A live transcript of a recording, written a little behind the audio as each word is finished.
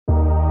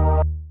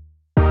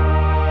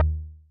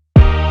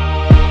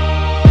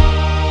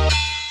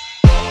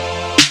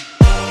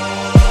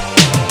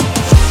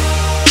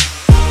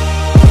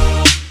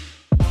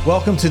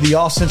Welcome to the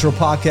All Central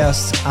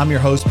Podcast. I'm your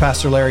host,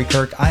 Pastor Larry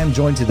Kirk. I am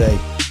joined today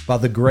by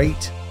the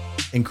great,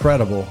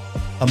 incredible,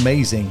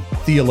 amazing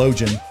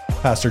theologian,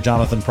 Pastor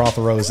Jonathan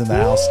Prothero is in the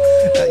house.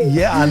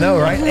 Yeah, I know,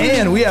 right?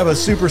 And we have a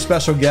super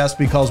special guest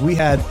because we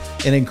had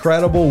an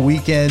incredible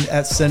weekend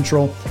at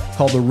Central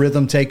called the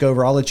Rhythm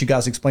Takeover. I'll let you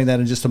guys explain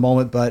that in just a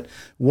moment, but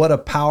what a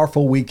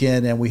powerful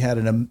weekend. And we had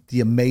the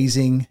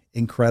amazing,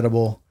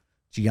 incredible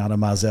Gianna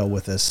Maisel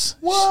with us.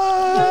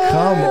 What?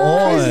 Come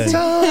on.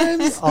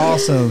 Times.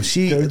 Awesome.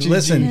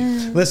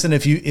 Listen,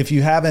 if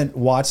you haven't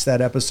watched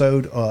that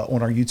episode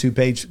on our YouTube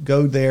page,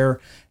 go there.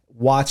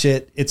 Watch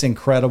it. It's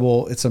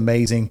incredible. It's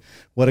amazing.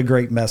 What a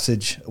great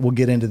message. We'll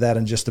get into that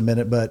in just a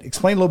minute, but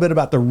explain a little bit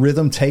about the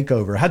Rhythm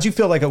Takeover. How'd you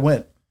feel like it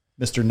went,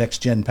 Mr. Next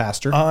Gen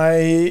Pastor?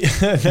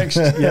 Mr.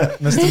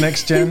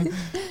 Next Gen.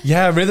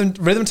 Yeah, Rhythm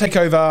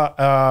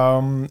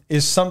Takeover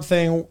is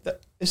something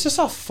is this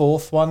our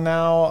fourth one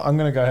now? I'm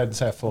going to go ahead and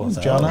say a fourth.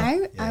 No.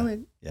 Gianna? I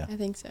would. Yeah. I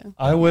think so.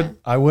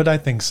 I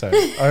think so.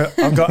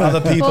 I've got other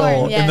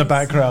people in the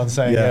background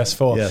saying yes,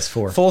 four. Yes,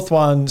 four. Fourth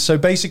one. So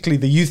basically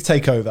the youth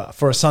takeover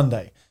for a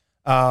Sunday.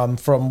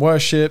 From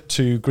worship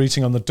to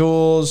greeting on the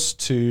doors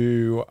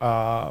to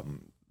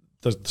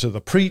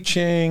the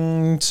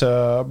preaching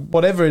to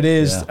whatever it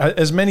is,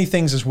 as many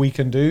things as we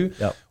can do,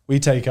 we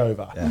take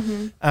over. Yeah.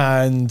 Mm-hmm.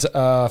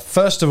 And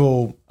first of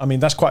all, I mean,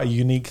 that's quite a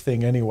unique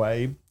thing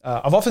anyway.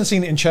 I've often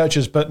seen it in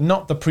churches, but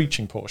not the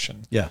preaching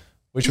portion. Yeah.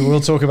 Which we will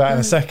talk about in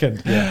a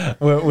second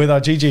with our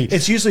Gigi.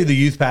 It's usually the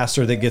youth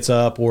pastor that gets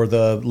up or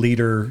the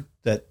leader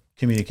that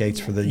communicates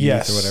for the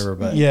youth or whatever.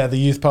 But yeah, the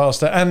youth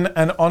pastor. And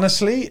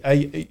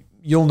honestly,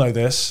 you'll know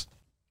this.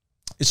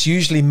 It's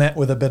usually met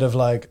with a bit of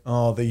like,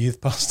 oh, the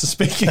youth pastor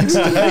speaking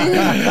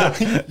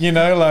today. You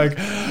know, like,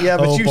 yeah,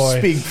 but you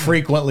speak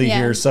frequently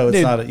here, so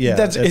it's not. Yeah,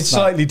 it's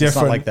slightly different. It's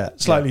not like that.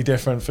 Slightly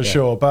different for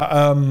sure.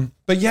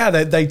 But yeah,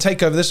 they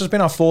take over. This has been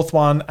our fourth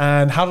one,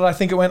 and how did I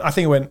think it went? I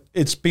think it went.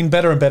 It's been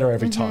better and better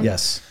every time.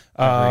 Yes.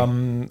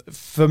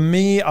 For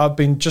me, I've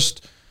been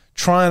just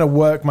trying to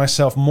work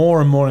myself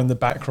more and more in the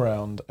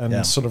background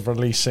and sort of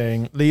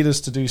releasing leaders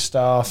to do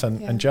stuff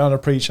and Gianna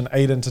preach and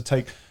Aiden to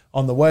take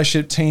on the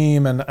worship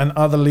team and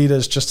other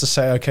leaders just to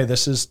say, okay,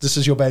 this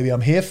is your baby. I'm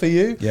here for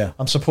you. Yeah.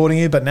 I'm supporting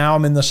you, but now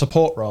I'm in the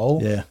support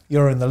role. Yeah.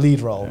 You're in the lead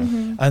role. Yeah.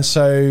 Mm-hmm. And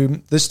so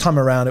this time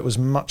around, it was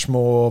much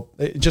more,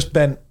 it just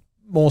bent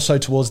more so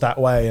towards that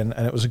way. And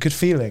it was a good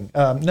feeling.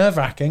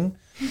 Nerve-wracking.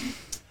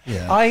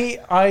 Yeah.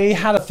 I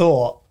had a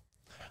thought.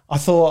 I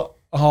thought,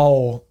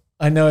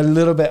 I know a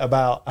little bit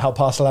about how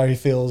Pastor Larry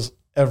feels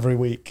every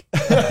week.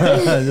 Just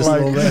a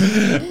little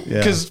bit.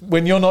 Because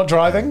when you're not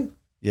driving,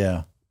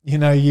 you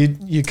know,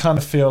 you kind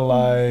of feel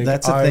like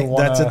that's a thing.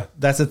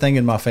 That's a thing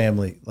in my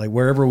family. Like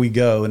wherever we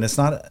go, and it's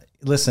not.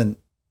 Listen,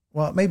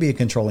 well, it may be a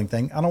controlling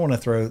thing. I don't want to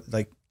throw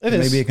like it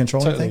may be a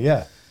controlling thing.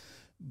 Yeah,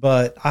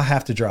 but I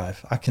have to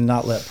drive. I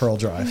cannot let Pearl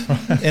drive.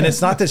 And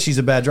it's not that she's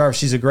a bad driver.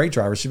 She's a great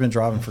driver. She's been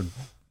driving for,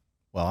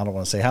 well, I don't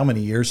want to say how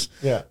many years.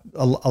 Yeah,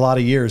 a lot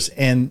of years.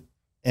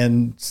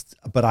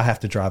 But I have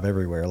to drive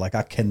everywhere. Like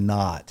I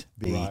cannot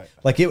be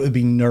like, it would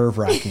be nerve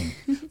wracking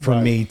for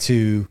me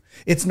to,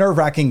 it's nerve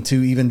wracking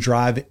to even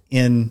drive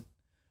in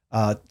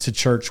to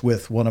church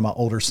with one of my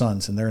older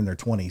sons and they're in their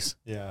 20s.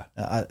 Yeah.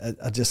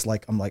 I just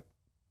like, I'm like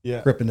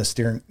gripping the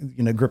steering,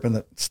 gripping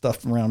the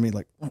stuff around me.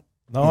 Like,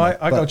 no,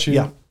 I got you.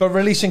 Yeah. But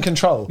releasing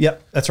control.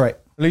 Yep. That's right.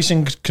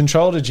 Releasing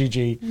control to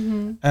Gigi.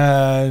 Mm-hmm.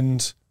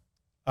 And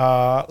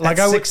like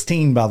I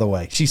 16, by the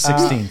way, she's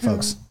 16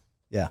 folks.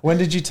 Yeah. When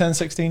did you turn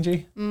 16,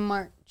 G?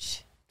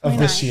 March of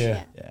this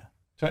year.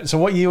 Yeah. So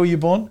what year were you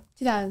born?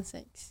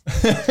 2006.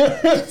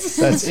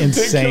 That's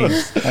insane.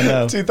 I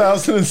know.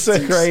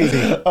 2006.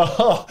 Crazy.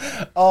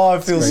 I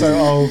feel so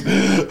old.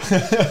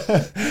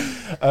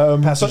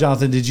 Pastor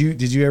Jonathan, did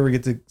you ever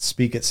get to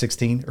speak at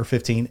 16 or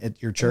 15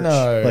 at your church?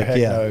 No. Like,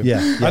 no.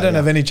 I don't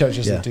have any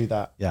churches that do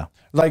that. Yeah.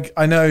 Like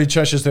I know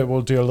churches that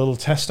will do a little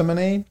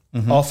testimony,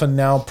 often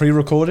now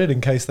pre-recorded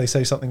in case they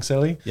say something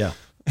silly. Yeah.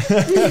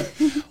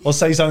 Or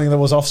say something that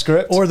was off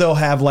script, or they'll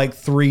have like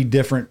 3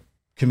 different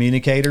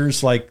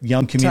communicators, like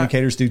young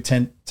communicators do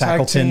 10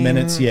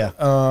 minutes.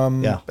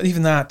 But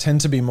even that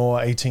tend to be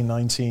more 18,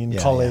 19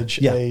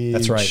 college age.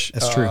 That's right.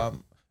 That's true.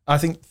 I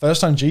think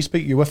first time G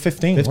Speak you were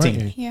 15 weren't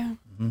you? Yeah.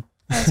 Mm-hmm.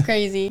 That's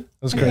crazy.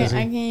 That's crazy.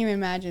 I can't even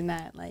imagine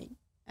that. Like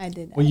I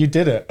did that. Well, you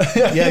did it. But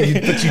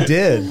you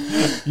did.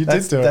 You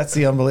did do it. That's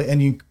the unbelievable,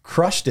 and you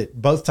crushed it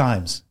both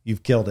times.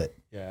 You've killed it.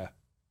 Yeah.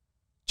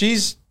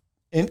 G's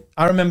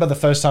I remember the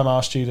first time I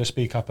asked you to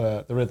speak up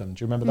at the Rhythm.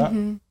 Do you remember that?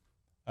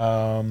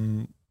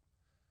 Mm-hmm. Do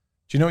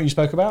you know what you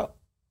spoke about?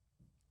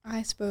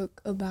 I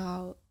spoke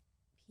about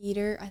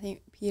Peter. I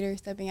think Peter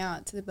stepping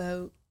out to the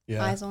boat,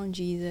 eyes on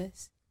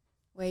Jesus,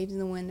 waves in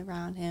the wind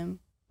around him.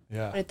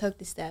 Yeah. But it took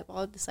the step.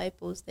 All the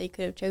disciples, they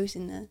could have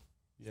chosen to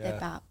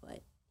step out,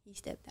 but he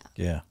stepped out.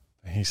 Yeah,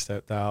 he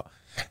stepped out.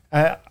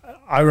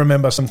 I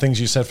remember some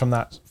things you said from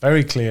that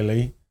very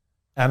clearly.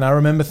 And I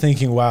remember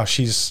thinking, wow,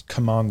 she's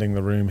commanding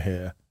the room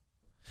here.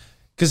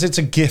 Because it's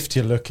a gift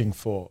you're looking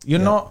for. You're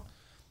not,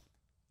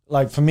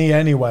 like for me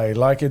anyway,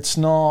 like it's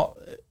not,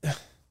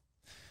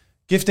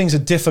 giftings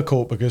are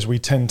difficult because we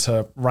tend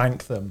to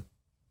rank them.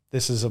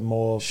 This is a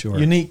more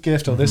unique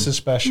gift, or this is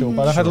special.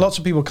 But I've had lots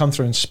of people come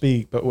through and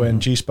speak, but when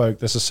G spoke,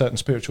 there's a certain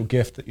spiritual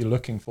gift that you're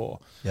looking for.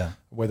 Yeah.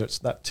 Whether it's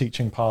that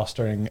teaching,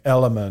 pastoring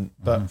element.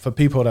 But for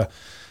people to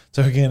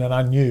hook in, and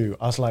I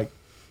was like,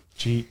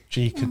 G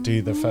could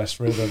do the first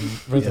rhythm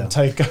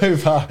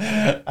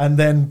takeover. And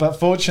then, but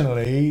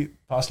fortunately,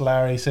 Pastor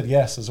Larry said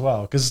yes as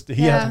well, because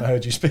he hadn't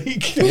heard you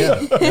speak.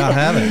 I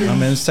haven't. I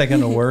mean, it's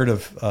taking a word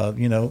of,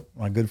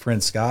 my good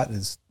friend Scott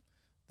is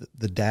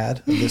the dad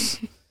of this,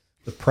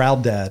 the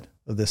proud dad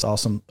of this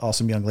awesome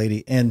young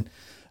lady. And,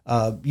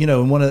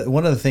 one of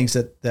the things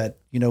that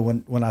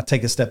when I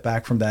take a step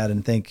back from that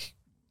and think,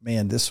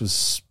 man, this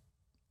was,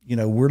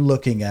 we're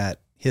looking at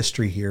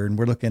history here, and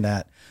we're looking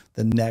at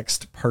the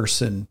next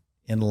person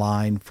in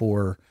line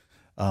for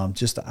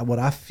just what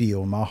I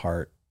feel in my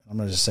heart. I'm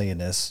not just saying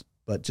this,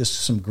 but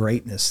just some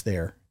greatness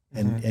there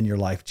in your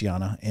life,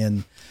 Gianna.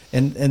 And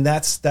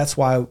that's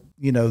why,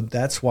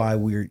 that's why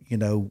we're,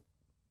 you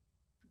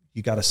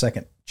got a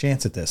second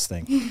chance at this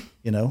thing,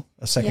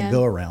 a second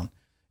go around,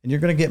 and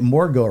you're going to get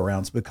more go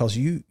arounds because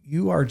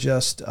you are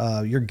just,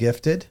 you're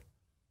gifted.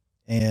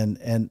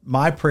 And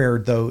my prayer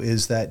though,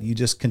 is that you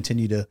just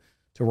continue to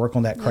work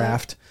on that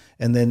craft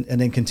and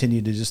then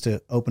continue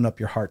to open up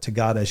your heart to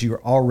God as you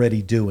are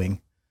already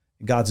doing.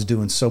 God's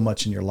doing so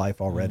much in your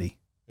life already.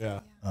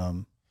 Yeah.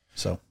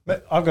 So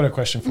I've got a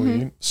question for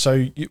you.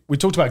 So we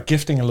talked about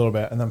gifting a little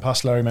bit, and then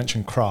Pastor Larry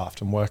mentioned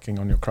craft and working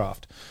on your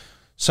craft.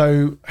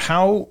 So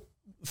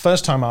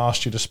first time I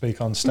asked you to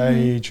speak on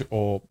stage,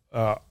 or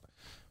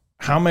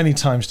how many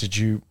times did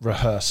you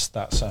rehearse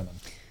that sermon?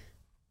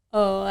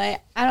 Oh, I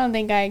don't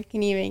think I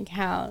can even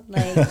count.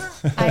 Like,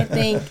 I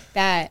think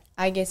that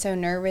I get so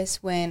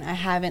nervous when I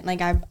haven't, like,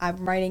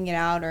 I'm writing it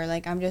out, or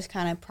like I'm just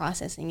kind of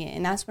processing it,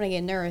 and that's when I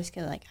get nervous,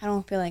 because like I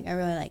don't feel like I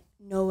really like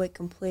know it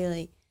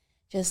completely,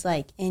 just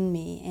like in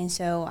me. And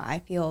so I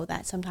feel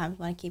that sometimes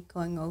when I keep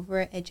going over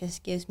it, it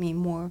just gives me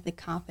more of the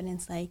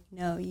confidence, like,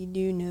 no, you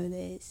do know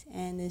this,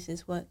 and this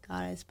is what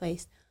God has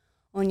placed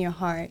on your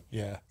heart.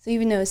 Yeah. So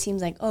even though it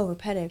seems like, oh,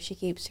 repetitive, she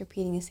keeps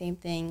repeating the same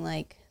thing,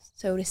 like,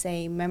 so to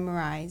say,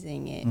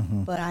 memorizing it,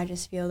 but I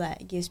just feel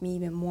that it gives me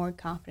even more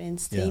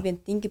confidence to even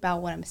think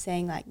about what I'm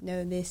saying. Like,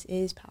 no, this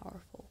is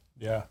powerful.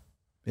 Yeah.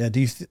 Yeah. Do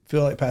you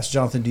feel like, Pastor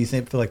Jonathan,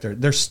 feel like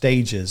there's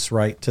stages,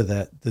 right, to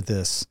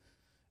this?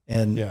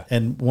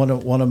 And one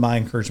of my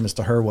encouragements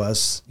to her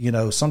was,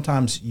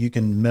 sometimes you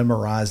can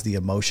memorize the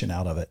emotion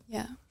out of it.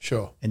 Yeah.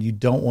 Sure. And you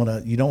don't want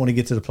to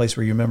get to the place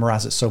where you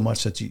memorize it so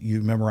much that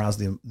you memorize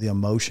the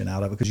emotion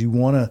out of it, because you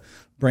want to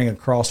bring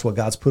across what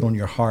God's put on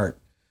your heart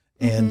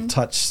and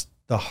touch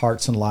the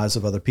hearts and lives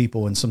of other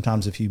people. And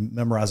sometimes if you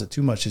memorize it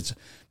too much, it's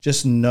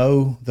just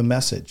know the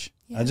message.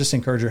 Yeah. I just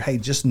encourage her, hey,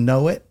 just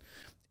know it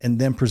and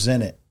then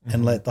present it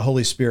and let the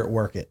Holy Spirit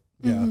work it.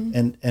 Yeah.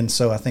 And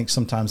so I think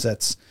sometimes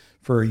that's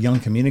for a young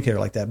communicator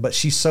like that, but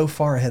she's so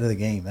far ahead of the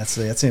game. That's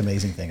the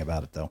amazing thing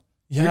about it though.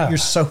 Yeah. You're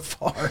so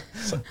far.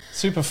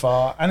 Super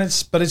far. And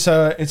it's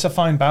a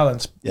fine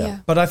balance. Yeah.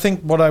 But I think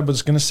what I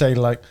was going to say,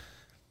 like,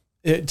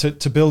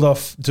 to build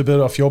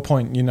off your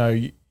point,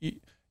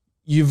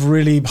 you've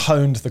really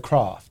honed the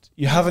craft.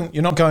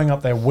 You're not going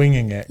up there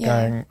winging it,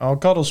 going, oh,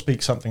 God will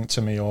speak something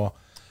to me, or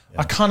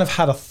I kind of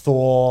had a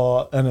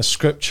thought and a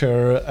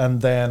scripture,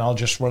 and then I'll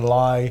just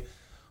rely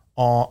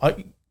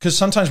on, because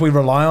sometimes we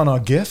rely on our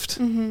gift.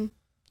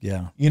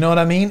 Yeah. You know what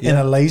I mean? In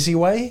a lazy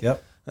way.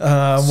 Yep.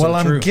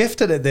 I'm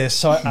gifted at this.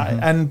 So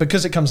and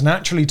because it comes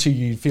naturally to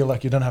you, you feel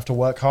like you don't have to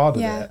work hard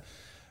at it.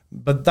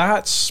 But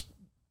that's,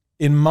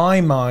 in my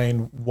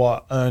mind,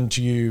 what earned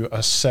you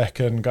a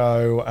second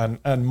go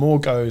and more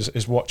goes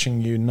is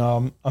watching you.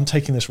 No, I'm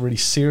taking this really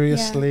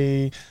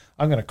seriously. Yeah.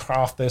 I'm going to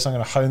craft this. I'm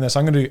going to hone this.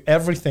 I'm going to do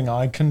everything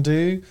I can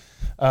do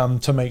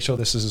to make sure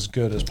this is as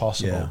good as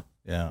possible.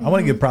 Yeah. I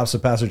want to give props to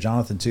Pastor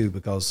Jonathan too,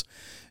 because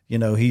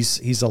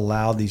he's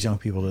allowed these young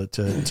people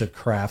to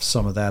craft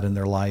some of that in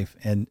their life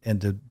and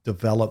to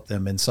develop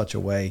them in such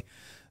a way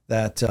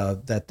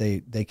that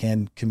they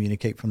can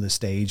communicate from the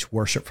stage,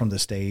 worship from the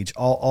stage,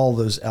 all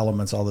those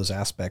elements, all those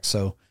aspects.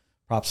 So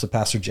props to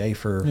Pastor Jay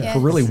for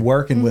really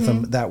working with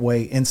them that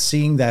way and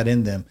seeing that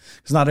in them.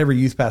 Because not every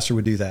youth pastor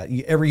would do that.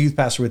 Every youth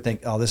pastor would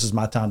think, oh, this is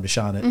my time to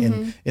shine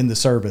in the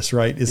service,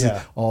 right? This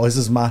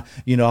is my,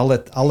 I'll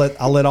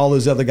let all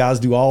those other guys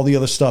do all the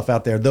other stuff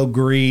out there. They'll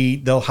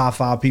greet, they'll high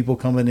five people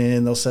coming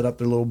in, they'll set up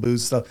their little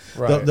booths stuff.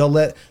 Right. They'll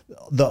let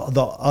the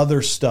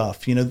other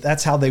stuff,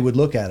 that's how they would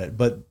look at it.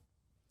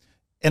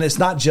 And it's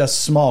not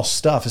just small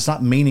stuff. It's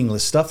not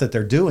meaningless stuff that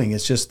they're doing.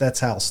 It's just, that's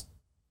how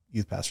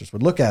youth pastors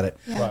would look at it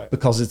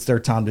because it's their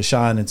time to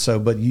shine. And so,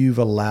 but you've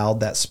allowed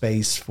that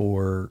space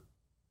for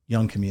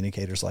young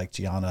communicators like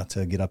Gianna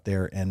to get up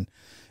there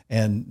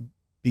and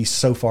be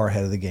so far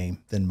ahead of the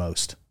game than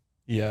most.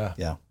 Yeah.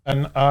 Yeah.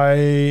 And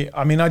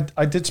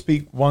I did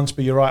speak once,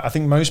 but you're right. I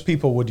think most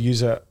people would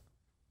use the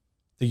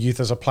youth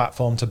as a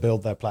platform to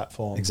build their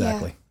platform.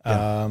 Exactly.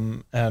 Yeah.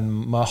 And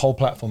my whole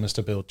platform is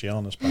to build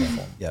Gianna's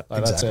platform. Yeah,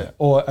 exactly. That's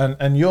it.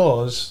 And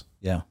yours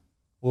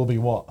will be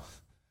what?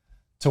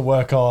 to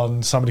work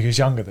on somebody who's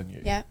younger than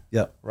you. Yeah.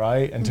 Yep.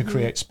 Right. And to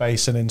create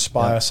space and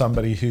inspire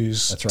somebody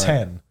who's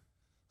 10.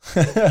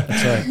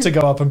 That's right. To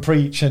go up and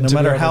preach, and no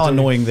matter how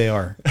annoying they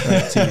are.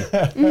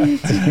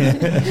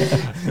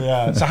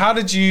 Yeah. So how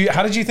did you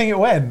think it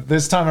went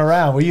this time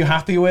around? Were you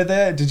happy with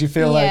it? Did you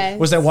feel like,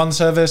 was there one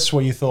service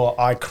where you thought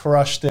I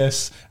crushed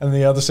this, and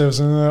the other service,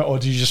 or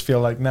did you just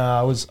feel like, nah,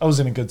 I was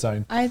in a good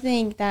zone? I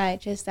think that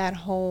just that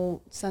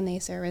whole Sunday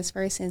service,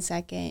 first and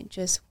second,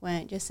 just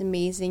went just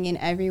amazing in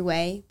every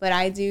way. But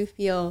I do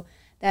feel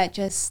that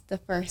just the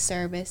first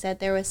service, that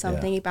there was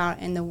something about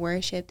in the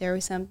worship, there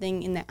was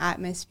something in the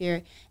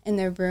atmosphere in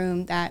the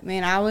room that,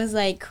 man, I was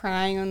like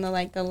crying on the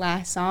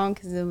last song,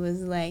 because it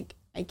was like,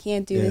 I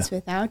can't do this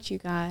without you,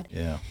 God.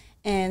 Yeah.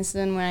 And so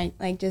then when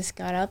I just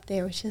got up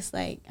there, it was just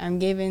like, I'm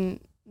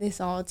giving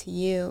this all to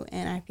you.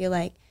 And I feel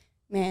like,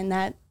 man,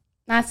 that,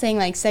 not saying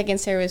like second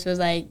service was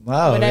like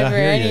whatever.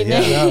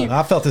 No,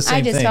 I felt the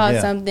same thing. I just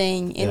felt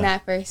something in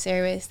that first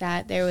service,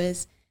 that there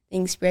was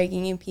things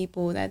breaking in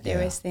people, that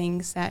there was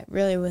things that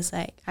really was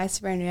like, I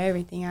surrender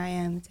everything I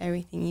am. It's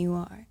everything you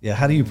are. Yeah.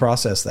 How do you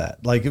process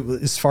that? Like,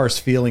 as far as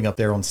feeling up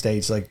there on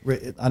stage, like,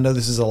 I know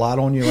this is a lot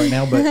on you right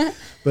now, but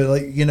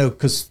like, you know,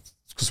 cause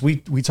we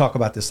talk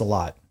about this a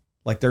lot.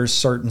 Like, there's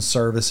certain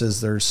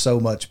services that are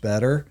so much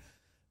better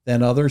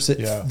than others.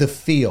 The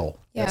feel.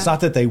 Yeah. It's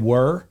not that they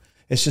were,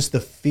 it's just the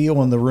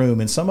feel in the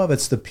room. And some of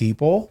it's the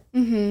people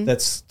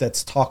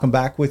that's talking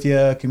back with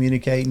you,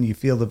 communicating, you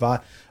feel the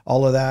vibe,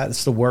 all of that.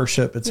 It's the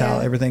worship. It's how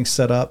everything's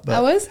set up. But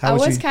I was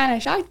kind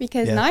of shocked,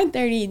 because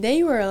 9:30,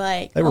 they were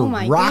like, they were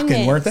rocking,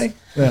 goodness. Weren't they?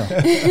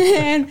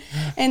 Yeah.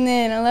 and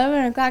then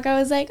 11 o'clock, I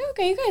was like,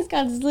 okay, you guys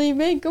got to sleep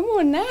in. Come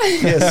on now.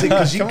 Yeah,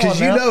 because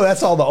you know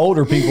that's all the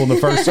older people in the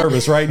first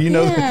service, right? You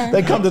know,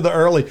 they come to the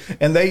early,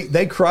 and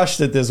they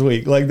crushed it this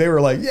week. Like, they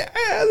were like, yeah,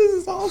 this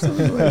is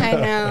awesome. I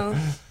know.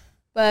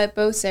 But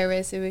both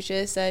service, it was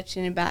just such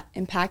an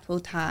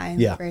impactful time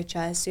for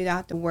us,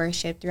 throughout the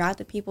worship, throughout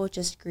the people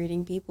just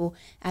greeting people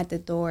at the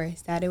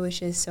doors, that it was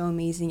just so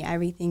amazing,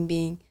 everything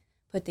being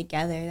put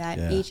together,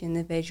 that each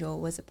individual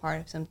was a part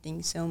of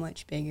something so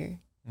much bigger.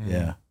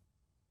 Yeah.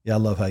 Yeah, I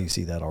love how you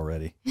see that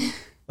already.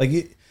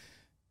 Like,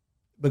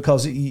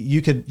 because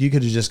you could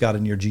have just got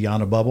in your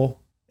Gianna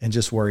bubble and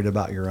just worried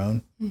about your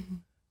own,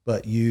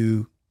 but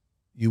you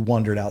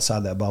wandered outside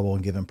that bubble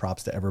and giving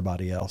props to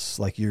everybody else.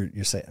 Like, you're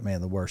saying,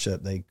 man, the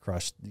worship, they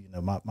crushed, you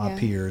know, my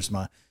peers,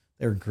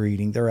 they're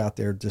greeting, they're out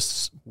there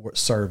just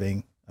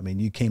serving. I mean,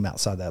 you came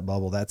outside that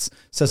bubble. That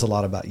says a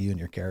lot about you and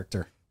your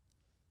character.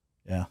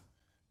 Yeah.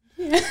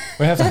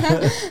 We have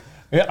to,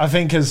 I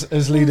think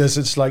as leaders,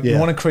 it's like, you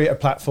want to create a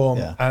platform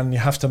and you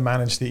have to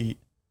manage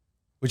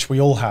which we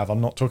all have.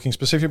 I'm not talking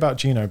specifically about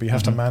Gino, but you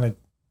have to manage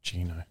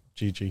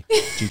Gigi.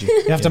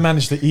 You have to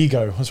manage the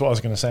ego, that's what I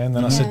was going to say. And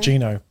then I said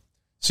Gino.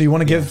 So you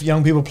want to give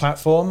young people a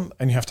platform,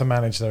 and you have to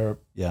manage their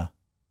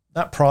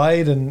that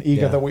pride and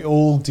ego that we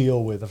all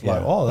deal with, of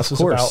like, oh, this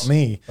is about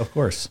me. Of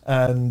course.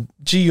 And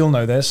you'll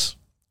know this.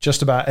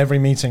 Just about every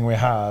meeting we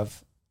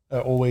have, I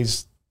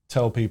always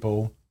tell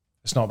people,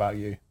 it's not about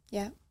you.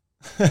 Yeah.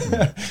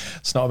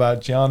 It's not about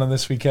Gianna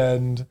this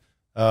weekend.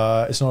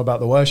 It's not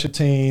about the worship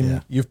team. Yeah.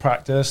 You've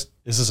practiced.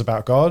 This is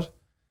about God,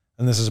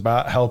 and this is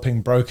about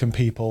helping broken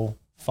people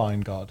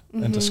find God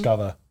and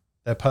discover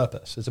their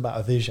purpose. It's about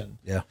a vision.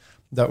 Yeah.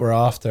 That we're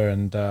after,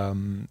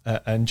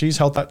 and G's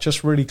held that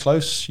just really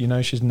close. You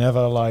know, she's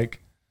never like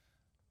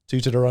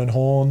tooted her own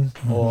horn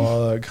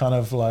or kind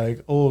of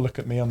like, oh, look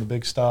at me, I'm the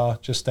big star.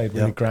 Just stayed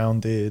really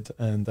grounded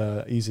and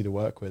easy to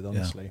work with,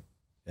 honestly.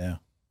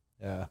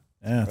 Yeah.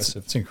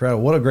 It's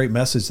incredible. What a great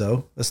message,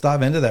 though. Let's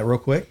dive into that real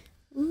quick.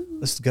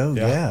 Let's go.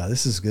 Yeah,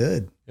 this is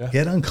good. Yeah.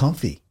 Get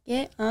uncomfy.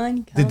 Get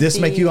uncomfy. Did this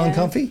make you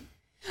uncomfy?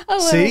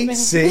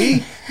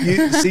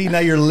 See, now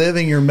you're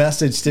living your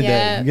message today.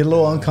 Yep. You get a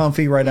little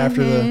uncomfy right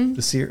after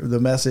the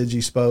message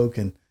you spoke,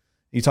 and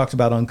you talked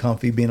about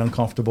being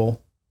uncomfortable.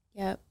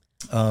 Yep.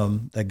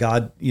 That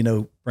God, you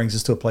know, brings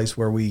us to a place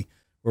where we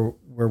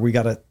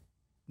got to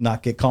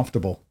not get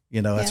comfortable.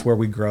 You know, that's where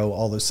we grow.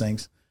 All those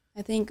things.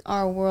 I think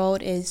our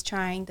world is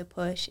trying to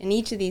push, and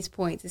each of these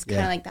points is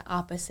kind of like the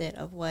opposite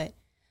of what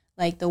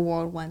like the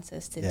world wants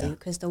us to do,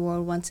 because the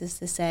world wants us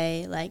to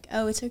say like,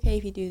 oh, it's okay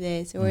if you do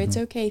this, or it's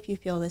okay if you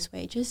feel this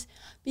way. Just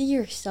be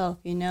yourself,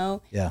 you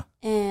know? Yeah.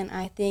 And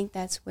I think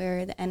that's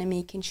where the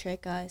enemy can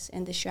trick us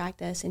and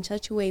distract us in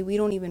such a way we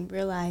don't even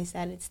realize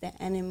that it's the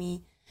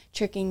enemy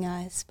tricking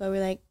us. But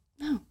we're like,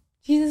 no,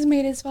 Jesus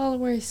made his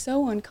followers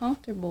so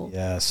uncomfortable.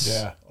 Yes.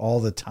 Yeah. All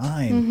the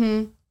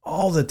time.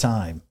 All the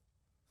time.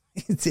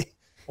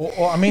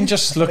 Well, I mean,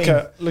 just look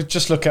at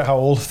how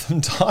all of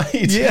them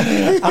died.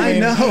 Yeah, I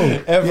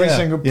know. Every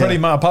single, pretty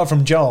much, apart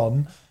from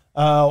John,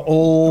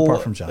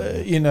 apart from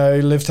John, you know,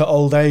 lived to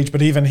old age.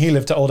 But even he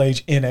lived to old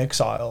age in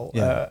exile,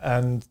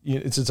 and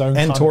it's its own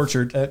and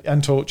tortured,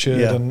 and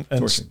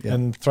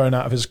thrown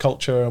out of his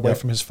culture, away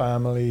from his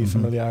family,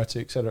 familiarity,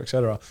 etc.,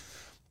 etc.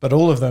 But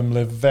all of them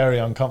lived very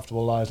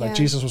uncomfortable lives. Like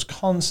Jesus was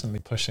constantly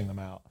pushing them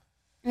out.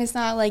 And it's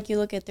not like you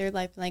look at their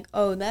life and like,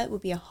 oh, that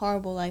would be a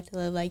horrible life to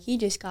live. Like, he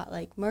just got,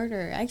 like,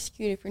 murdered,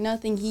 executed for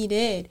nothing he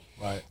did.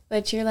 Right.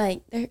 But you're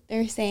like,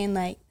 they're saying,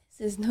 like,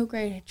 this is no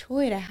greater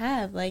joy to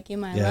have, like, in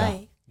my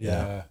life.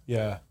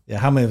 Yeah.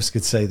 How many of us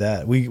could say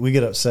that? We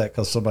get upset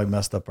because somebody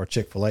messed up our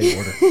Chick-fil-A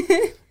order.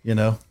 You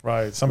know?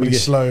 Right.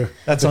 Somebody's slow.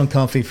 That's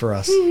uncomfy for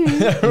us.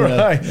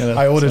 Right. You know,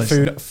 I ordered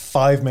food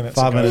 5 minutes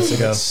ago. 5 minutes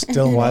ago.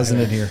 Still, why isn't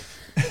it here?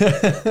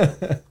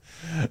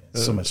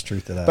 So much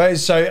truth to that. But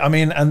so, I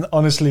mean, and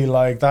honestly,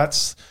 like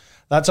that's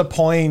a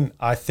point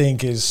I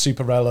think is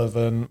super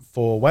relevant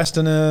for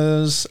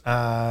Westerners,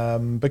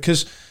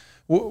 because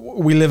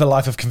we live a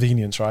life of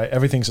convenience, right?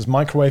 Everything's just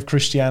microwave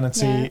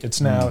Christianity. Yeah.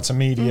 It's now, it's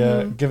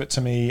immediate. Give it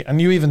to me.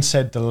 And you even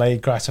said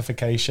delayed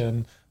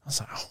gratification. I was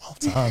like, oh, well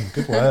done.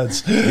 Good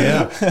words.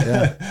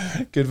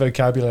 Yeah. Good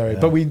vocabulary. Yeah.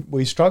 But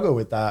we struggle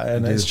with that,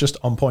 and it's just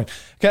on point.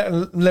 Okay,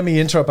 let me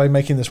interrupt by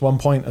making this one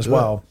point as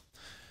well.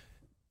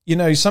 You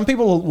know, some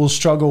people will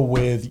struggle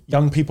with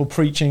young people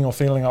preaching or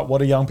feeling like, what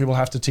do young people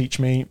have to teach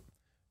me?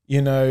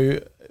 You know,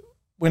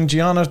 when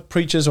Gianna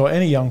preaches, or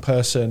any young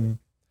person,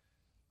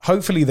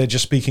 hopefully they're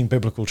just speaking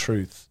biblical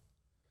truth.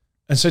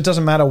 And so it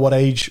doesn't matter what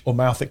age or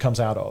mouth it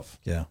comes out of.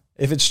 Yeah.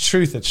 If it's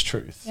truth, it's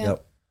truth. Yeah.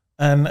 Yep.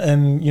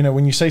 And you know,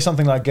 when you say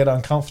something like get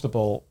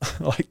uncomfortable,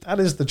 like that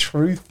is the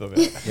truth of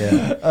it.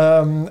 Yeah.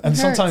 And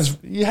sometimes,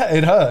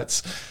 it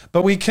hurts.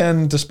 But we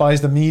can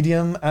despise the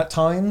medium at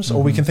times,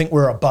 or we can think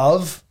we're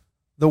above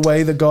the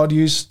way that God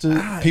used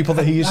people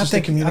that he uses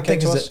to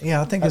communicate to us.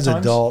 I think as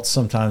adults,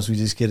 sometimes we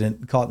just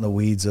get caught in the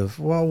weeds of,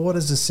 well, what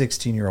does a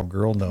 16-year-old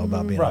girl know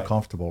about being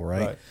uncomfortable,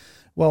 right?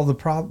 Well,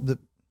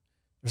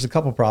 there's a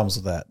couple problems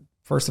with that.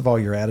 First of all,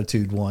 your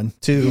attitude, one.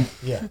 Two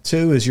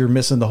is you're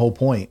missing the whole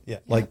point. Yeah.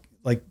 Like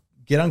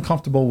get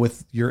uncomfortable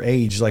with your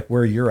age, like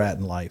where you're at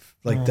in life.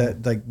 Like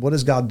that, like what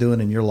is God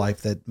doing in your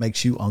life that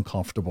makes you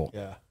uncomfortable?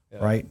 Yeah.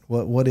 Right?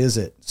 What is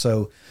it?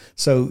 So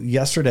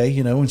yesterday,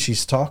 you know, when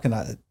she's talking,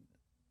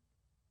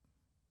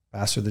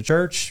 pastor of the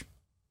church,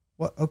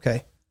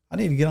 okay, I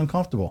need to get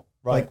uncomfortable.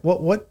 Right.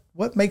 Like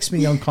what makes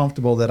me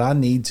uncomfortable that I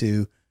need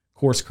to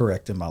course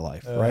correct in my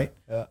life, right?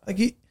 Yeah.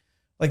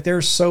 Like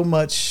there's so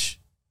much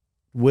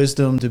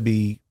wisdom to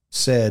be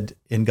said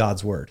in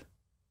God's word.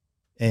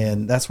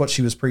 And that's what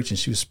she was preaching.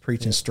 She was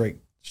preaching straight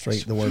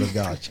the word of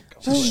God.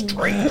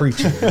 Straight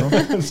preaching. You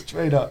know?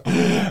 Straight up.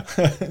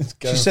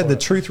 She said the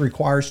truth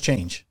requires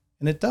change.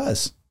 And it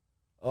does.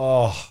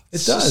 Oh,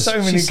 it does. So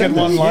many good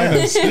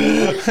one-liners.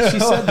 She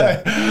said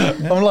that.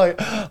 Yeah. I'm like,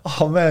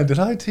 oh man, did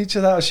I teach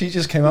her that? Or she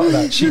just came up with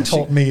that. She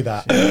taught me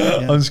that.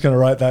 I'm just going to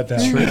write that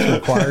down. Truth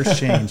requires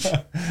change.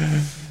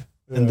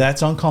 And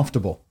that's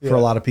uncomfortable for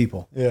a lot of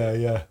people.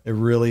 Yeah. It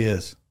really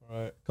is.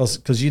 Right.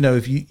 Because you know,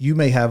 if you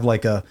may have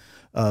like a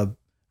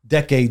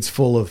decades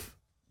full of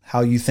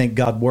how you think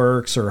God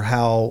works, or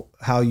how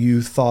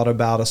you thought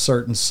about a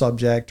certain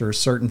subject or a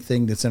certain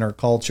thing that's in our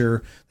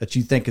culture that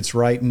you think it's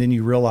right, and then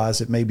you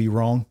realize it may be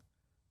wrong.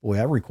 Boy,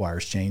 that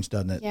requires change,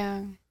 doesn't it?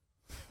 Yeah.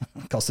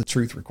 Because the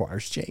truth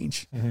requires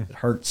change. It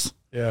hurts.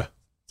 Yeah.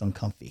 It's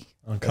uncomfy.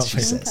 Uncomfy.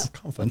 She says.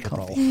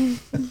 Uncomfy.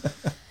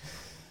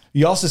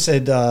 You also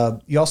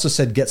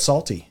said get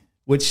salty,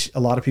 which a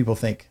lot of people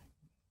think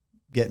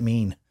get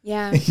mean.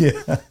 Yeah.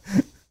 Yeah.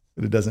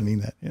 But it doesn't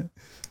mean that. Yeah.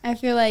 I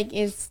feel like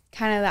it's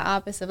kind of the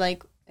opposite.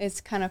 Like,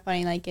 it's kind of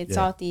funny, like get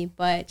salty,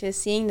 but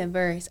just seeing the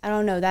verse, I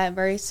don't know, that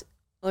verse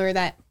or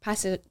that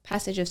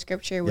passage of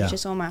scripture was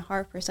just on my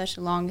heart for such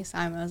the longest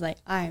time. I was like,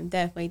 I am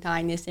definitely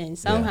tying this in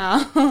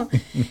somehow.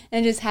 And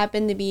it just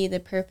happened to be the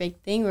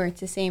perfect thing, where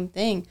it's the same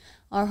thing.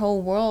 Our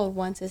whole world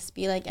wants us to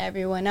be like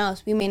everyone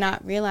else. We may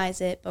not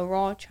realize it, but we're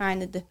all trying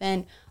to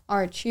defend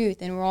our truth,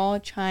 and we're all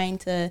trying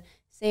to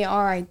say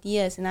our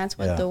ideas, and that's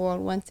what the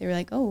world wants. They're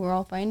like, oh, we're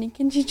all fighting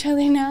against each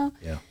other now.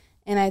 Yeah.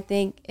 And I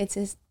think it's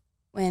just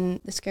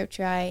when the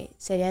scripture I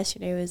said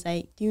yesterday was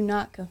like, do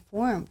not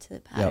conform to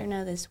the pattern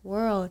of this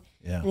world.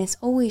 Yeah. And it's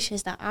always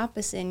just the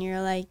opposite. And you're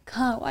like,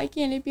 God, why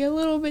can't it be a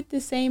little bit the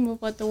same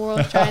with what the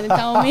world's trying to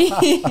tell me?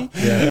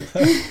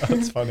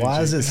 That's funny.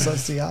 Why is it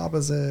such the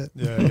opposite?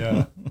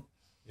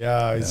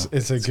 Yeah,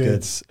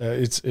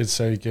 it's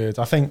so good.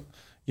 I think,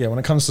 when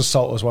it comes to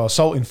salt as well,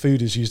 salt in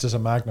food is used as a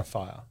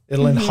magnifier.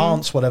 It'll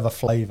enhance whatever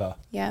flavor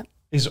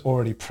is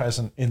already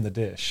present in the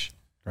dish.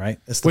 Right?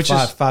 It's the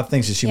five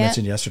things that she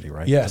mentioned yesterday,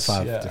 right? Yes. The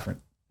five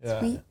different.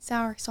 Sweet,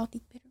 sour,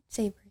 salty, bitter,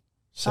 savory.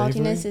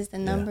 Saltiness is the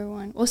number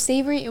one. Well,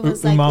 savory, it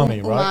was like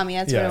umami, right? Umami,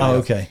 that's what it was. Oh,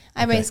 okay.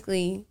 I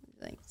basically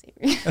like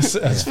savory.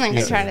 I'm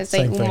like trying to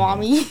say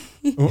umami.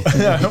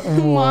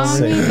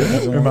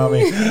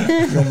 Umami.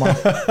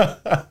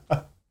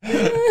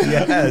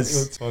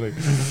 Yes. That's funny.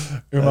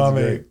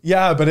 Umami.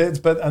 Yeah,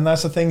 and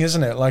that's the thing,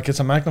 isn't it? Like,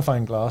 it's a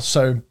magnifying glass.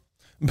 So,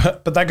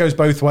 but that goes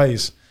both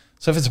ways.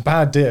 So if it's a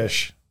bad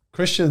dish,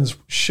 Christians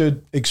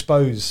should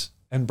expose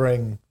and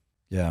bring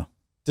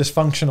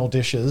dysfunctional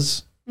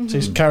dishes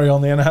to carry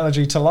on the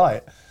analogy to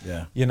light.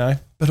 Yeah. You know,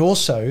 but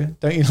also,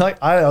 don't you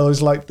like, I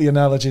always like the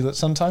analogy that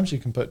sometimes you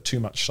can put too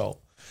much salt.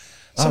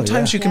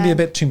 sometimes you can be a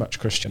bit too much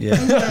Christian. Yeah.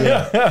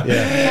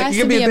 There has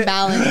to be a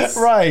balance.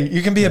 Right.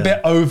 You can be a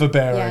bit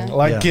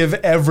overbearing, give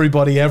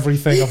everybody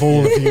everything of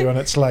all of you. And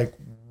it's like,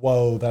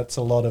 whoa, that's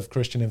a lot of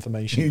Christian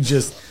information. You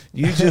just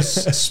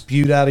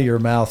spewed out of your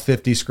mouth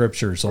 50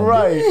 scriptures.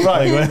 Right.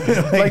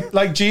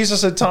 Like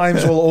Jesus at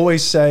times will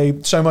always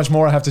say, so much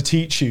more I have to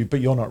teach you,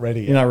 but you're not ready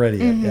yet. You're not ready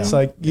yet. Mm-hmm. Yeah. It's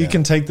like, you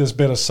can take this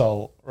bit of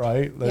salt,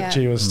 right? That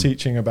G was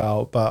teaching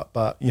about, but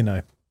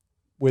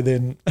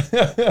within,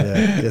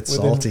 get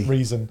salty.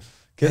 Reason.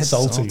 Get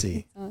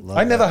salty.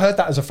 I never heard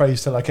that as a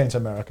phrase till I came to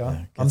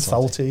America. I'm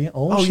salty.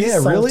 Oh, she's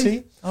salty.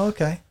 Really? Oh,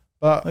 okay.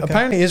 But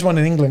apparently it is one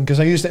in England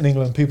because I used it in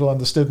England. People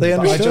understood me.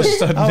 I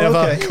just had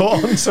never got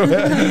onto it.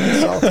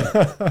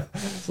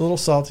 It's a little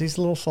salty. He's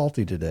a little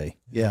salty today.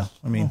 Yeah.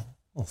 I mean, a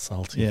little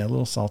salty. Yeah, a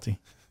little salty.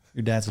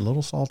 Your dad's a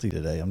little salty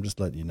today. I'm just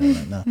letting you know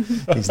that. No,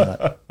 he's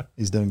not.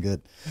 He's doing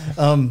good.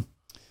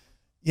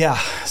 Yeah.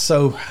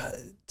 So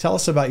tell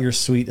us about your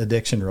sweet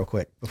addiction real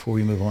quick before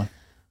we move on.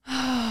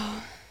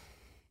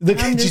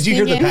 Did you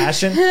hear the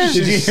passion?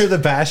 Did you hear the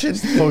passion?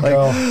 Poor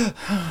girl.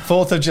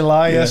 4th of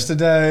July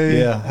yesterday.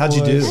 Yeah. How'd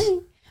you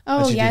do?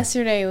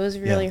 Yesterday it was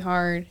really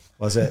hard.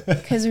 Was it?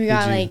 Because we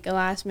got like a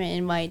last minute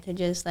invite to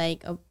just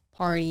like a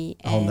party,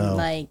 and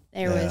like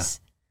there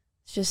was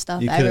just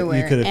stuff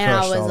everywhere. And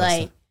I was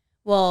like,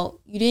 well,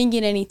 you didn't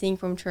get anything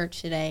from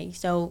church today,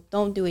 so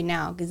don't do it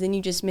now, because then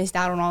you just missed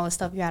out on all the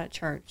stuff you had at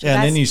church. So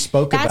and then you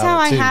spoke about it. That's how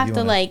I have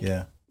to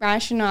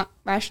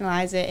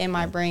rationalize it in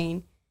my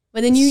brain.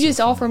 But then you just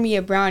offered me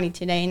a brownie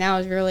today, and that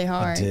was really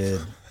hard.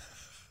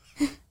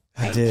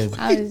 I did.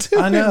 I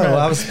know.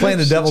 I was playing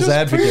the devil's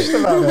advocate.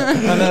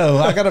 I know.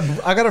 I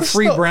got a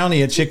free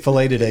brownie at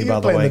Chick-fil-A today,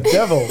 by the way. The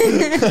devil.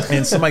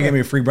 And somebody gave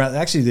me a free brownie.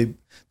 Actually,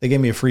 they gave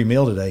me a free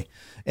meal today,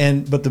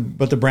 but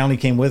the brownie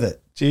came with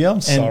it. Gee, I'm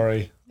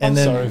sorry. I'm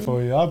sorry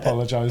for you. I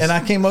apologize. And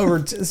I came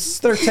over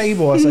to their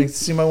table. I was like,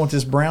 "See, I want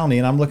this brownie,"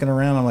 and I'm looking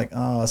around. I'm like,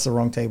 "Oh, that's the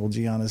wrong table.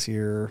 Gianna's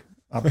here.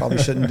 I probably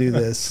shouldn't do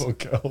this." Poor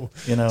girl.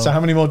 So how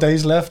many more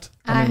days left?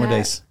 How many more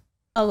days?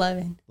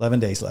 11. 11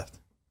 days left.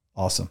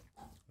 Awesome.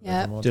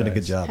 Yeah, doing a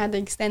good job. Had to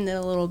extend it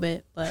a little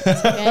bit, but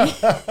it's okay.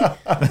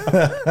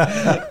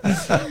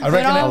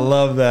 I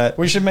love that.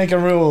 We should make a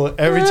rule.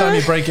 Every time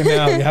you break it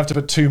down, you have to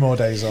put 2 more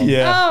days on.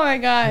 Yeah. Oh my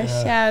gosh.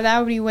 Yeah, that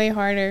would be way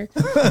harder.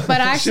 But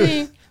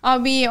actually, I'll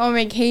be on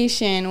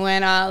vacation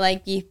when I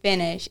be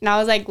finished. And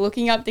I was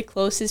looking up the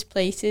closest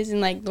places in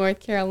North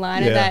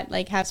Carolina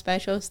that have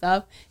special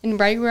stuff. And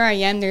right where I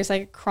am, there's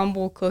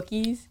crumble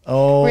cookies.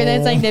 Oh. Where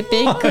there's the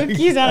big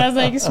cookies that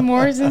has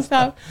s'mores and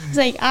stuff.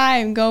 It's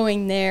I'm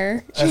going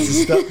there. That's the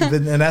stuff,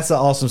 and that's the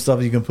awesome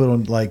stuff you can put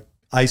on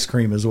ice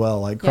cream as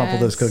well. Crumple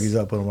those cookies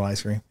up, put them on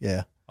ice cream.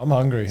 Yeah. I'm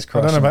hungry.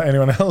 I don't know about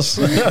anyone else.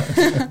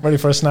 Ready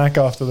for a snack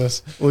after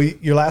this. Well,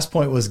 your last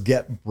point was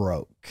get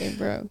broke.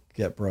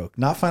 Get broke.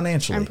 Not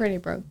financially. I'm pretty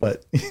broke.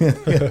 But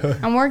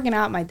I'm working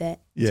out my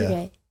debt. It's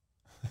okay.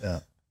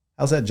 Yeah.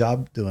 How's that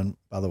job doing,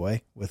 by the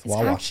way, with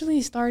Wawa? It's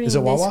actually starting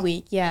this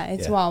week. Yeah,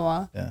 it's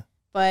Wawa. Yeah.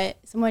 But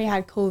somebody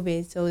had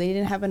COVID, so they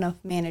didn't have enough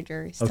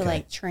managers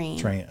to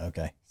train.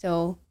 Okay.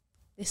 So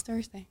this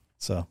Thursday.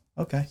 So,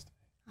 okay.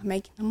 I'm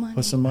making the money.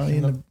 Put some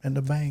money in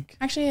the bank.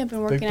 Actually, I've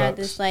been working at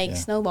this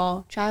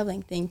snowball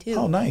traveling thing too.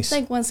 Oh, nice.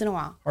 It's once in a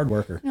while. Hard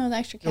worker. The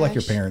extra cash. You're like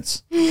your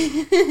parents.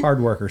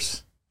 Hard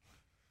workers.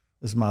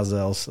 This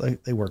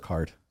Maisels, they work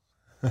hard.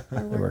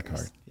 They work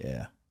hard.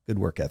 Yeah. Good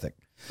work ethic.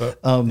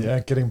 But,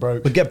 getting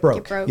broke. But get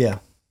broke. Yeah.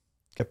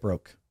 Get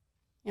broke.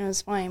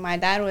 It's funny. My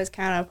dad was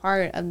kind of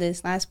part of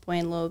this last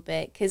point a little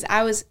bit, because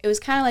it was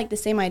kind of the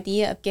same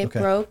idea of get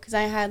broke, because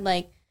I had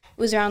it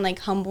was around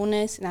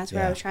humbleness, and that's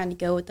where I was trying to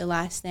go with the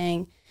last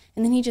thing.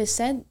 And then he just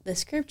said the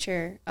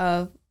scripture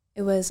of,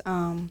 it was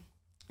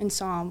in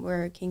Psalm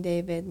where King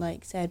David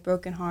said,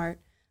 broken heart,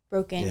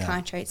 broken,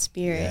 contrite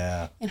spirit.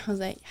 Yeah. And I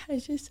was like, that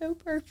is just so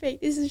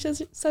perfect. This is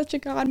just such a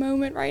God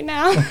moment right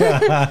now.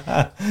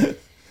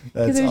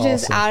 Because it was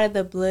just out of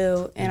the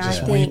blue. And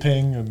just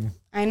weeping. And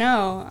I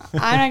know.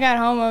 I got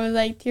home, I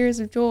was tears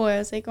of joy. I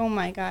was like, oh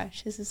my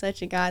gosh, this is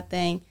such a God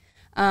thing.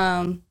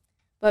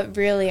 But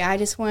really, I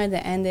just wanted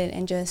to end it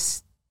and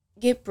just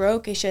get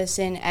broke. It's just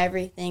in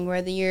everything,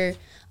 whether you're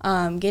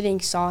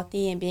getting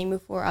salty and being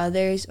before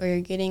others, or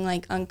you're getting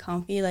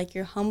uncomfy,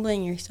 you're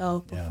humbling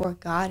yourself before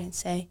God and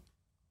say,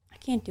 I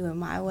can't do it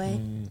my way.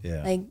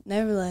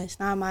 Nevertheless,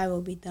 not my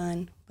will be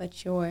done,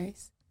 but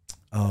yours.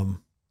 We're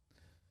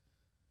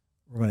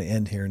going to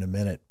end here in a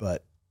minute,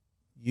 but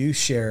you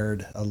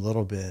shared a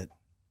little bit,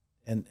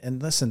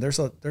 and listen,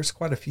 there's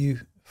quite a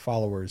few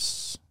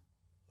followers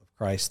of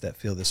Christ that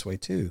feel this way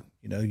too.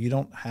 You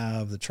don't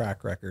have the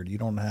track record. You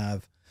don't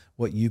have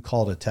what you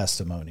called a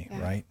testimony,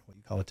 right? What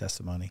you call a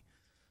testimony.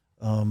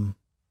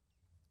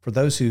 For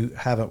those who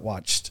haven't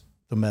watched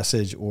the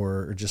message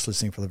or are just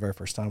listening for the very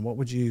first time, what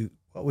would you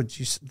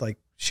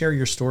share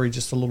your story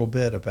just a little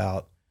bit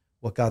about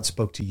what God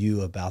spoke to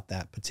you about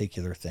that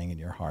particular thing in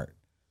your heart,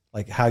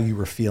 how you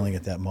were feeling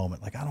at that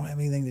moment. I don't have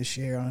anything to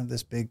share. I don't have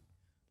this big,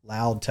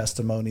 loud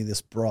testimony,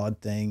 this broad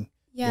thing.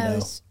 Yeah,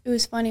 it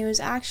was funny. It was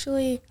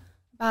actually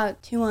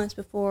about 2 months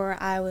before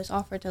I was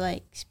offered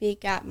to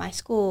speak at my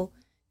school.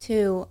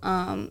 too.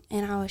 And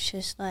I was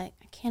just like,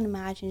 I can't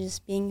imagine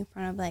just being in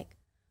front of like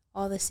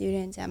all the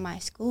students at my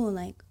school. And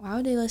like, why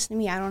would they listen to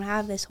me? I don't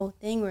have this whole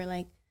thing where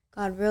like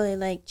God really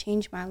like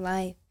changed my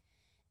life.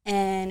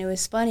 And it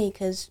was funny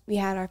because we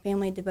had our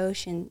family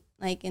devotion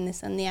like in the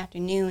Sunday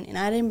afternoon, and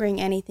I didn't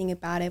bring anything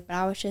about it, but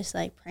I was just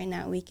like praying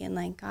that weekend,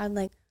 like, God,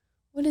 like,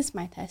 what is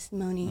my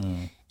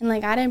testimony? And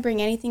like, I didn't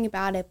bring anything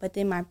about it, but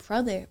then my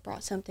brother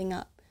brought something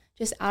up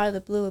just out of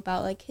the blue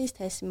about like his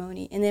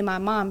testimony. And then my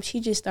mom, she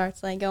just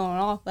starts like going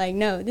off like,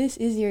 no, this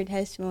is your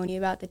testimony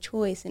about the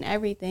choice and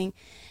everything.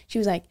 She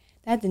was like,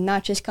 that did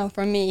not just come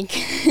from me.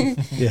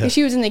 Yeah.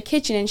 She was in the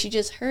kitchen and she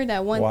just heard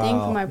that one thing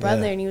from my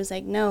brother, and he was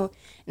like, no.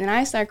 And then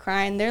I start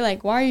crying. They're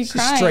like, why are you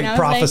crying? Straight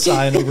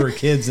prophesying over her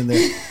kids in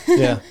there.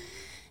 Yeah.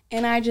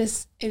 And it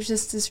was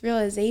just this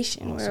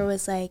realization where it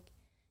was like,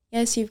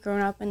 yes, you've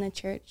grown up in the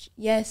church.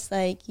 Yes,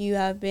 like you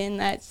have been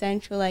that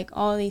central, like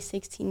all these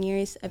 16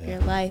 years of your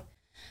life.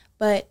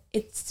 But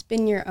it's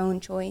been your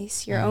own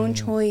choice,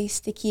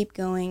 to keep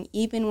going,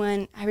 even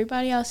when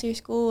everybody else at your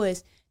school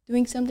is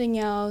doing something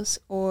else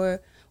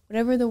or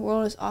whatever the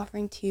world is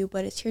offering to you,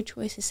 but it's your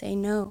choice to say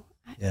no.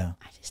 I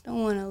just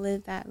don't want to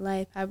live that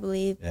life. I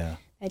believe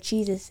that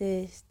Jesus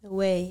is the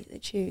way, the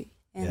truth,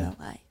 and the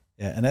life.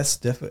 Yeah, and that's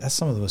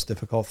some of the most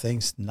difficult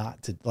things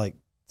not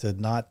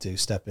to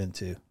step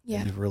into.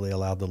 Yeah. You've really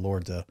allowed the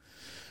Lord to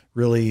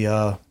really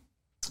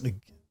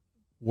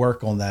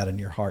work on that in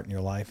your heart and your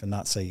life, and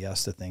not say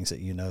yes to things that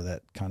you know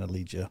that kind of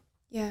lead you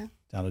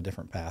down a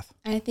different path.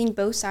 And I think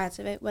both sides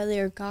of it,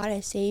 whether God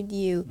has saved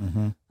you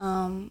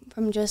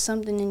from just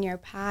something in your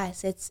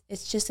past, it's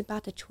just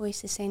about the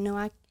choice to say, no,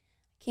 I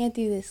can't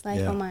do this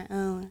life on my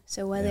own.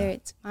 So whether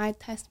it's my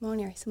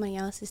testimony or somebody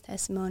else's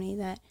testimony,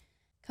 that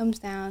comes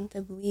down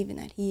to believing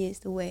that He is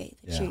the way,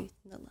 the truth,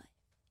 and the life.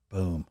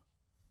 Boom.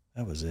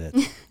 That was it.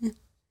 That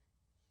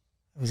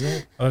was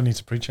it. I don't need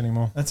to preach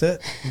anymore. That's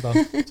it. I'm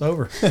done. It's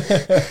over.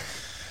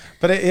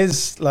 But it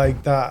is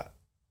like that.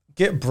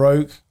 Get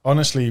broke.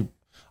 Honestly,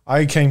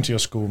 I came to your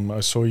school and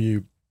I saw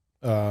you.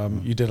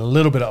 You did a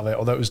little bit of it,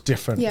 although it was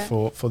different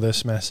for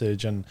this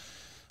message. And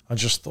I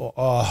just thought,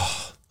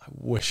 I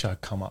wish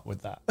I'd come up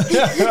with that.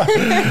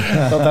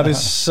 That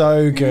is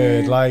so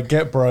good. Like,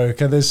 get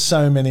broke. And there's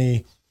so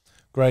many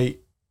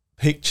great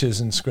pictures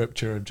in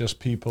scripture of just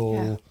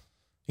people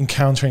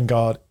encountering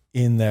God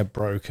in their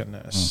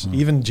brokenness.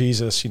 Even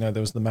Jesus, there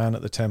was the man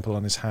at the temple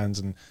on his hands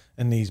and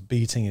knees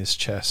beating his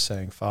chest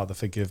saying, Father,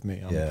 forgive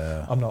me.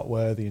 I'm not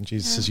worthy. And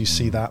Jesus says, you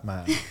see that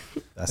man.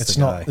 It's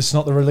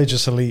not the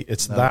religious elite.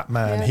 It's that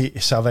man.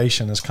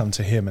 Salvation has come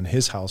to him and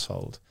his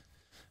household.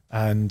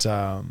 And,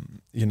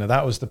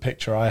 that was the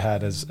picture I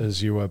had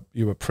as you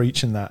were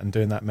preaching that and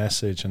doing that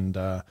message. And,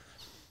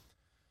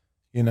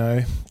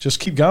 just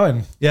keep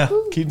going. Yeah.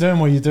 Keep doing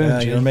what you're doing. Yeah,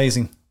 you're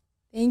amazing.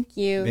 Thank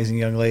you. Amazing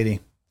young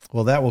lady.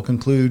 Well, that will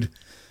conclude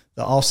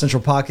the All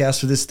Central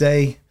podcast for this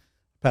day.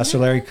 Pastor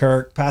Larry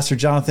Kirk, Pastor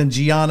Jonathan,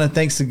 Gianna,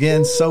 thanks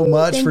again so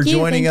much for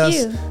joining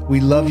us.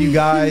 We love you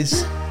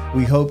guys.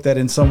 We hope that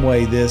in some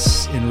way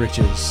this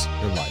enriches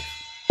your life.